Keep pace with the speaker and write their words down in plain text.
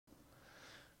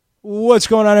What's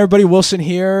going on, everybody? Wilson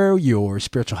here, your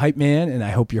spiritual hype man, and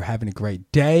I hope you're having a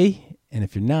great day. And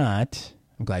if you're not,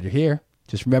 I'm glad you're here.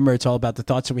 Just remember, it's all about the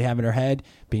thoughts that we have in our head,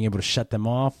 being able to shut them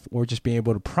off, or just being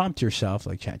able to prompt yourself,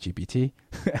 like ChatGPT.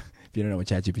 If you don't know what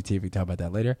ChatGPT, we can talk about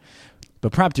that later.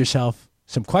 But prompt yourself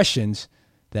some questions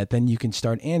that then you can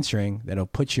start answering that'll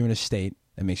put you in a state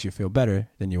that makes you feel better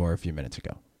than you were a few minutes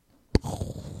ago.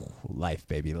 Life,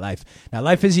 baby, life. Now,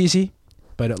 life is easy.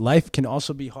 But life can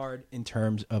also be hard in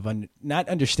terms of not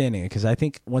understanding it, because I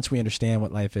think once we understand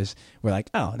what life is, we're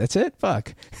like, oh, that's it?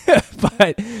 Fuck.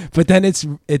 but then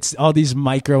it's all these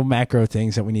micro, macro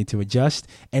things that we need to adjust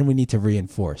and we need to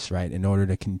reinforce, right, in order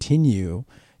to continue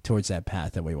towards that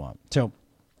path that we want. So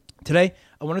today,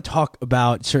 I want to talk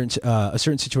about a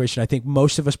certain situation I think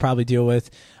most of us probably deal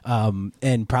with,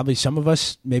 and probably some of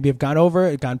us maybe have gone over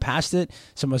it, gone past it.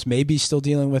 Some of us may be still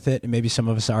dealing with it, and maybe some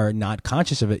of us are not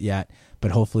conscious of it yet, but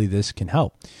hopefully this can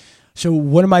help. So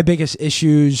one of my biggest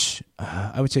issues,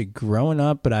 I would say growing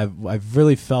up, but I've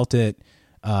really felt it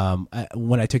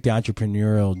when I took the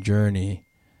entrepreneurial journey.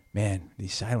 Man, the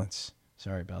silence.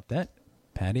 Sorry about that,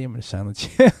 Patty. I'm going to silence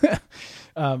you.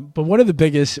 But one of the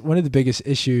biggest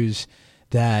issues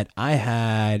that I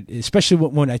had, especially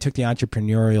when I took the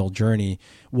entrepreneurial journey,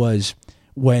 was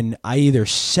when I either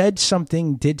said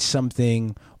something, did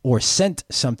something, or sent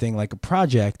something like a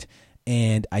project,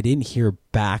 and I didn't hear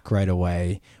back right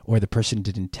away, or the person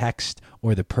didn't text,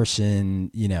 or the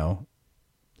person,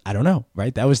 I don't know,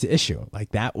 right? That was the issue.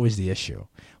 That was the issue.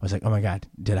 I was like, oh my God,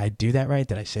 did I do that right?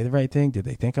 Did I say the right thing? Did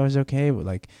they think I was okay?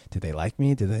 Did they like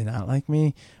me? Did they not like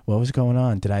me? What was going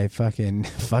on? Did I fucking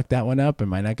fuck that one up?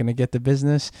 Am I not going to get the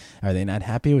business? Are they not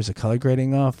happy? Was the color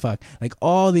grading off? Fuck.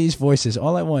 All these voices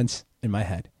all at once in my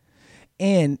head.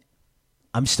 And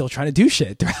I'm still trying to do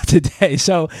shit throughout the day.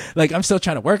 So I'm still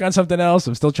trying to work on something else.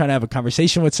 I'm still trying to have a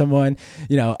conversation with someone,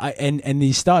 and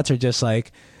these thoughts are just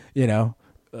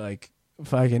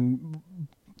fucking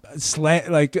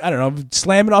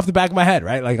slamming off the back of my head,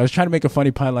 right? I was trying to make a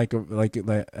funny pun, I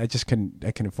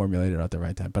couldn't formulate it at the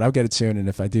right time, but I'll get it soon. And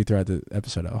if I do throughout the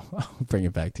episode, I'll bring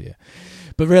it back to you.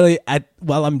 But really,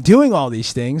 while I'm doing all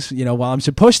these things, while I'm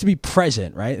supposed to be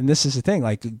present, right? And this is the thing,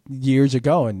 years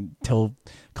ago until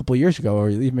a couple of years ago, or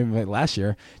even last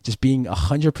year, just being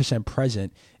 100%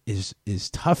 present is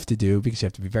tough to do because you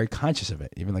have to be very conscious of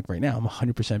it. Even right now, I'm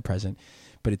 100% present.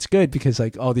 But it's good because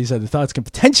all these other thoughts can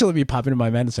potentially be popping in my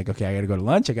mind. It's okay, I got to go to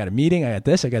lunch. I got a meeting. I got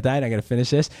this. I got that. I got to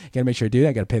finish this. I got to make sure I do that.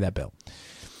 I got to pay that bill.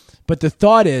 But the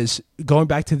thought is, going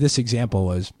back to this example,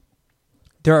 was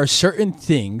there are certain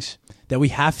things that we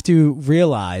have to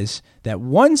realize that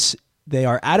once they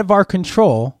are out of our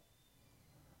control,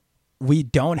 we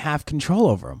don't have control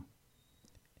over them.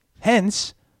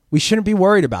 Hence, we shouldn't be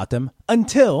worried about them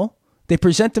until they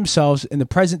present themselves in the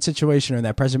present situation or in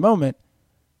that present moment,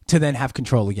 to then have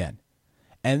control again.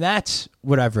 And that's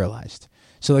what I've realized.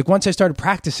 So once I started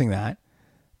practicing that,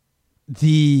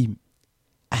 I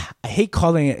hate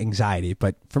calling it anxiety,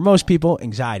 but for most people,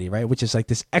 anxiety, right? Which is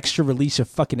this extra release of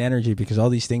fucking energy because all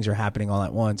these things are happening all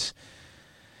at once.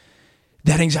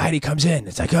 That anxiety comes in.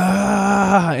 It's and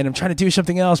I'm trying to do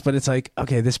something else, but it's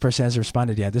okay, this person hasn't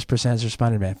responded yet. This person hasn't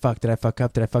responded, man. Fuck, did I fuck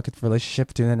up? Did I fuck up the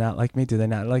relationship? Do they not like me? Do they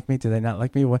not like me? Do they not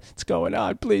like me? What's going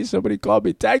on? Please, somebody call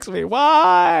me, text me.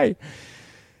 Why?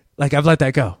 I've let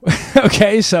that go.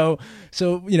 Okay. So,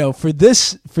 for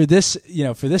this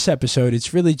episode,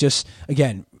 it's really just,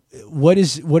 again, what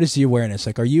is the awareness?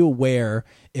 Are you aware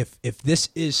if this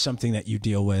is something that you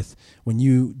deal with when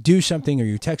you do something or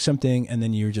you text something and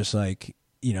then you're just in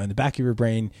the back of your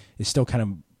brain is still kind of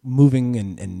moving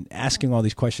and asking all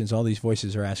these questions, all these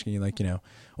voices are asking you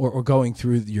or going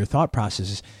through your thought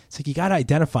processes. It's you got to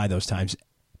identify those times,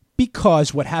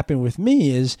 because what happened with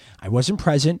me is I wasn't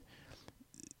present.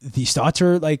 These thoughts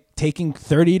are taking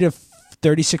 30 to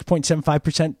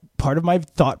 36.75% part of my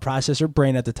thought process or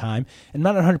brain at the time, and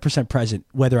not 100% present,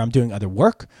 whether I'm doing other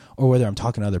work or whether I'm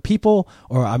talking to other people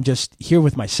or I'm just here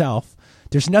with myself.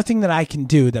 There's nothing that I can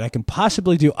do that I can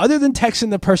possibly do other than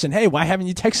texting the person, hey, why haven't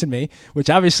you texted me? Which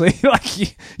obviously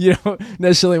you don't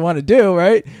necessarily want to do,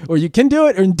 right? Or you can do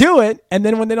it or do it. And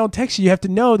then when they don't text you, you have to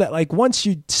know that once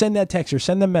you send that text or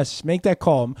send them message, make that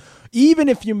call, even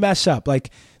if you mess up.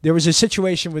 There was a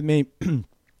situation with me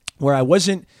where I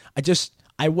wasn't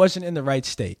in the right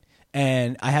state.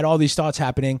 And I had all these thoughts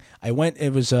happening.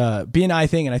 It was a BNI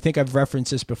thing, and I think I've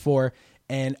referenced this before.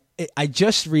 And I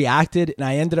just reacted, and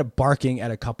I ended up barking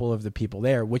at a couple of the people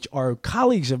there, which are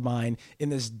colleagues of mine in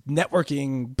this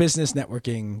business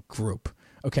networking group.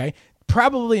 Okay.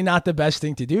 Probably not the best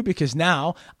thing to do, because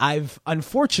now I've,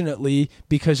 unfortunately,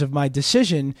 because of my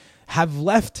decision, have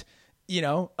left,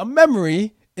 a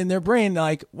memory in their brain,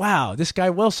 like, wow, this guy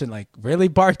Wilson, like, really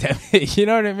barked at me. You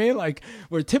know what I mean? Like,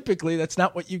 where typically that's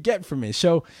not what you get from me.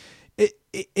 So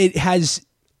it has,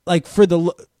 like,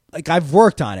 like, I've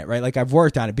worked on it, right? Like, I've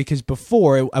worked on it, because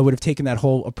before I would have taken that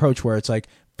whole approach where it's like,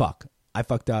 fuck, I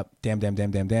fucked up. Damn.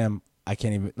 I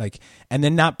can't even, like, and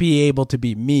then not be able to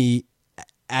be me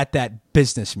at that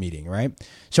business meeting, right?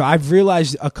 So I've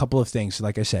realized a couple of things.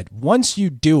 Like I said, once you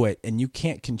do it and you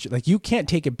can't you can't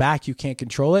take it back, you can't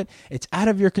control it. It's out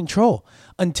of your control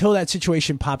until that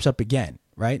situation pops up again,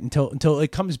 right? Until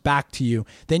it comes back to you,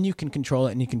 then you can control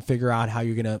it and you can figure out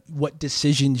what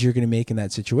decisions you're gonna make in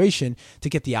that situation to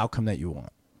get the outcome that you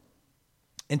want.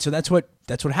 And so that's what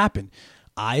happened.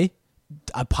 I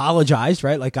apologized,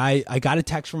 right? Like I got a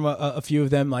text from a few of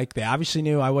them. Like, they obviously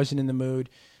knew I wasn't in the mood.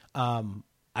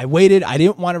 I waited. I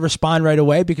didn't want to respond right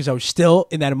away because I was still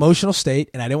in that emotional state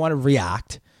and I didn't want to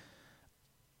react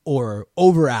or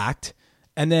overact.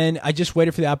 And then I just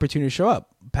waited for the opportunity to show up.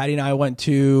 Patty and I went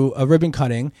to a ribbon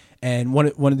cutting, and one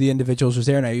of the individuals was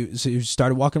there, and he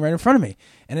started walking right in front of me.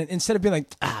 And instead of being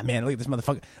like, man, look at this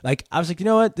motherfucker, like, I was like, you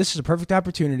know what? This is a perfect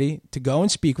opportunity to go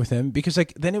and speak with him, because,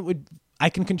 like, then I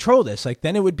can control this. Like,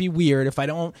 then it would be weird if I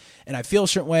don't, and I feel a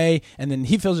certain way, and then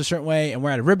he feels a certain way, and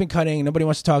we're at a ribbon cutting, and nobody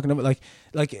wants to talk. And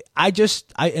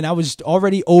I was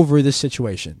already over this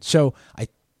situation. So I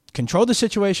controlled the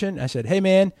situation. I said, hey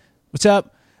man, what's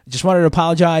up? I just wanted to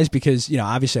apologize because, you know,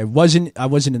 obviously I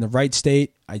wasn't in the right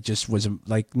state. I just was,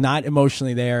 like, not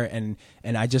emotionally there. And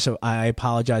I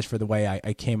apologize for the way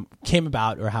I came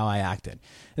about, or how I acted.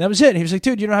 And that was it. And he was like,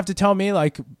 dude, you don't have to tell me,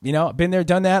 like, you know, I've been there,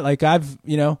 done that. Like, I've,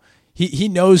 you know, he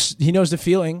knows the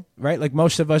feeling, right? Like,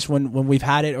 most of us, when we've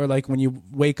had it, or like when you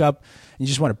wake up and you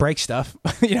just want to break stuff,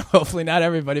 you know, hopefully not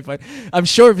everybody, but I'm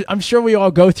sure we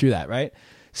all go through that. Right.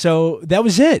 So that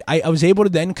was it. I was able to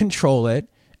then control it.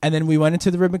 And then we went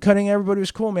into the ribbon cutting. Everybody was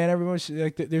cool, man. Everyone was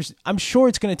like, I'm sure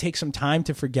it's going to take some time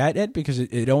to forget it, because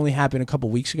it only happened a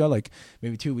couple weeks ago, like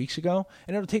maybe 2 weeks ago.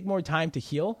 And it'll take more time to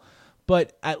heal.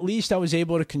 But at least I was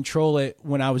able to control it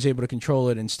when I was able to control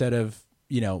it, instead of,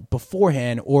 you know,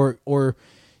 beforehand, or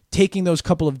taking those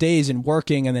couple of days and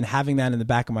working and then having that in the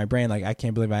back of my brain. Like, I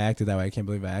can't believe I acted that way. I can't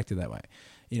believe I acted that way.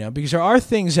 You know, because there are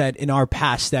things that in our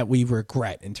past that we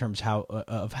regret in terms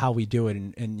of how we do it,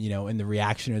 and, you know, in the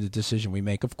reaction or the decision we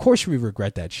make. Of course we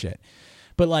regret that shit.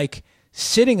 But, like,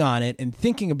 sitting on it and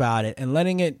thinking about it and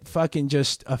letting it fucking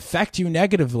just affect you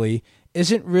negatively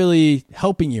isn't really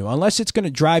helping you, unless it's going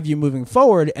to drive you moving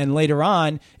forward. And later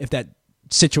on, if that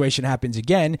situation happens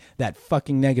again, that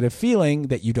fucking negative feeling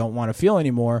that you don't want to feel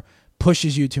anymore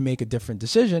pushes you to make a different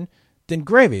decision. Then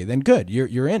gravy, then good.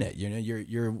 You're in it. You know,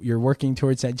 you're working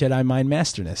towards that Jedi mind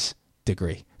masterness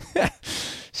degree.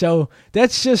 So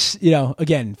that's just, you know,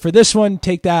 again, for this one,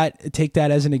 take that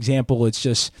as an example. It's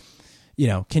just, you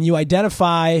know, can you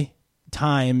identify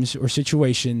times or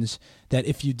situations that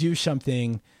if you do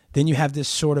something, then you have this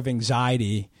sort of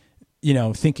anxiety, you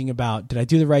know, thinking about, did I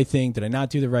do the right thing? Did I not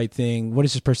do the right thing? What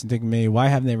is this person thinking of me? Why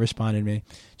haven't they responded to me?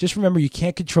 Just remember, you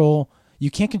can't control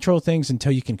things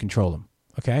until you can control them.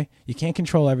 Okay? You can't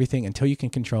control everything until you can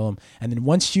control them. And then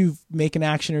once you make an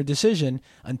action or decision,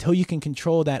 until you can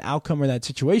control that outcome or that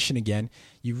situation again,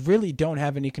 you really don't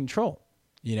have any control,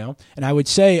 you know? And I would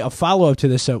say a follow-up to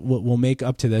this, we'll make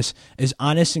up to this, is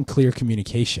honest and clear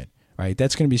communication, right?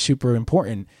 That's going to be super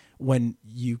important when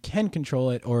you can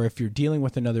control it, or if you're dealing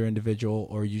with another individual,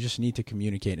 or you just need to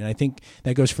communicate. And I think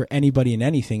that goes for anybody and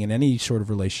anything, in any sort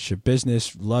of relationship,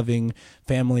 business, loving,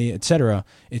 family, etc.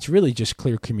 It's really just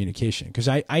clear communication. Because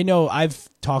I know I've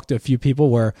talked to a few people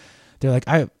where they're like,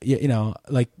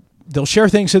 like, they'll share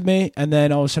things with me, and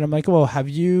then all of a sudden I'm like, well, have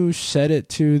you said it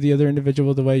to the other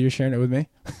individual the way you're sharing it with me?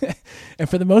 And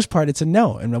for the most part, it's a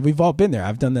no. And we've all been there.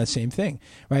 I've done that same thing,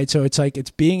 right? So it's like, it's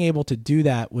being able to do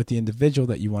that with the individual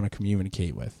that you want to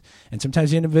communicate with. And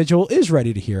sometimes the individual is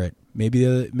ready to hear it. Maybe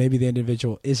the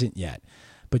individual isn't yet.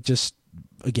 But just,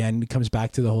 again, it comes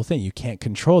back to the whole thing. You can't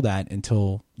control that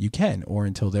until you can, or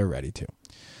until they're ready to.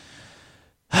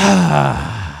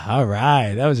 All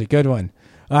right. That was a good one.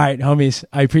 All right, homies,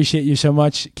 I appreciate you so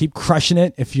much. Keep crushing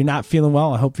it. If you're not feeling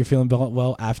well, I hope you're feeling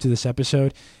well after this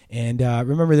episode. And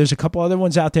remember, there's a couple other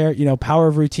ones out there. You know, Power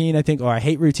of Routine, I think, or I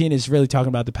Hate Routine is really talking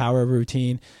about the power of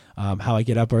routine, how I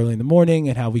get up early in the morning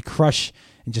and how we crush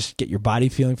and just get your body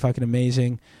feeling fucking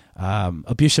amazing.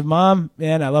 Abusive Mom,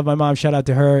 man, I love my mom. Shout out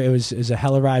to her. It was a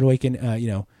hella ride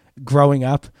growing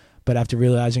up, but after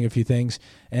realizing a few things.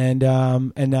 And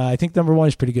I think number one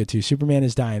is pretty good too. Superman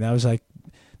is Dying.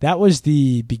 That was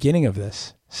the beginning of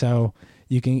this. So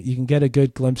you can get a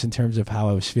good glimpse in terms of how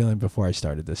I was feeling before I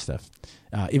started this stuff.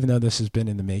 Even though this has been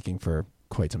in the making for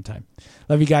quite some time.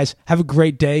 Love you guys. Have a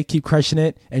great day. Keep crushing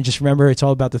it. And just remember, it's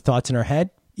all about the thoughts in our head.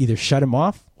 Either shut them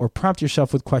off or prompt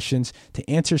yourself with questions to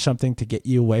answer something to get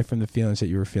you away from the feelings that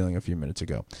you were feeling a few minutes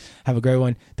ago. Have a great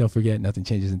one. Don't forget, nothing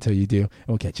changes until you do. And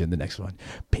we'll catch you in the next one.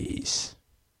 Peace.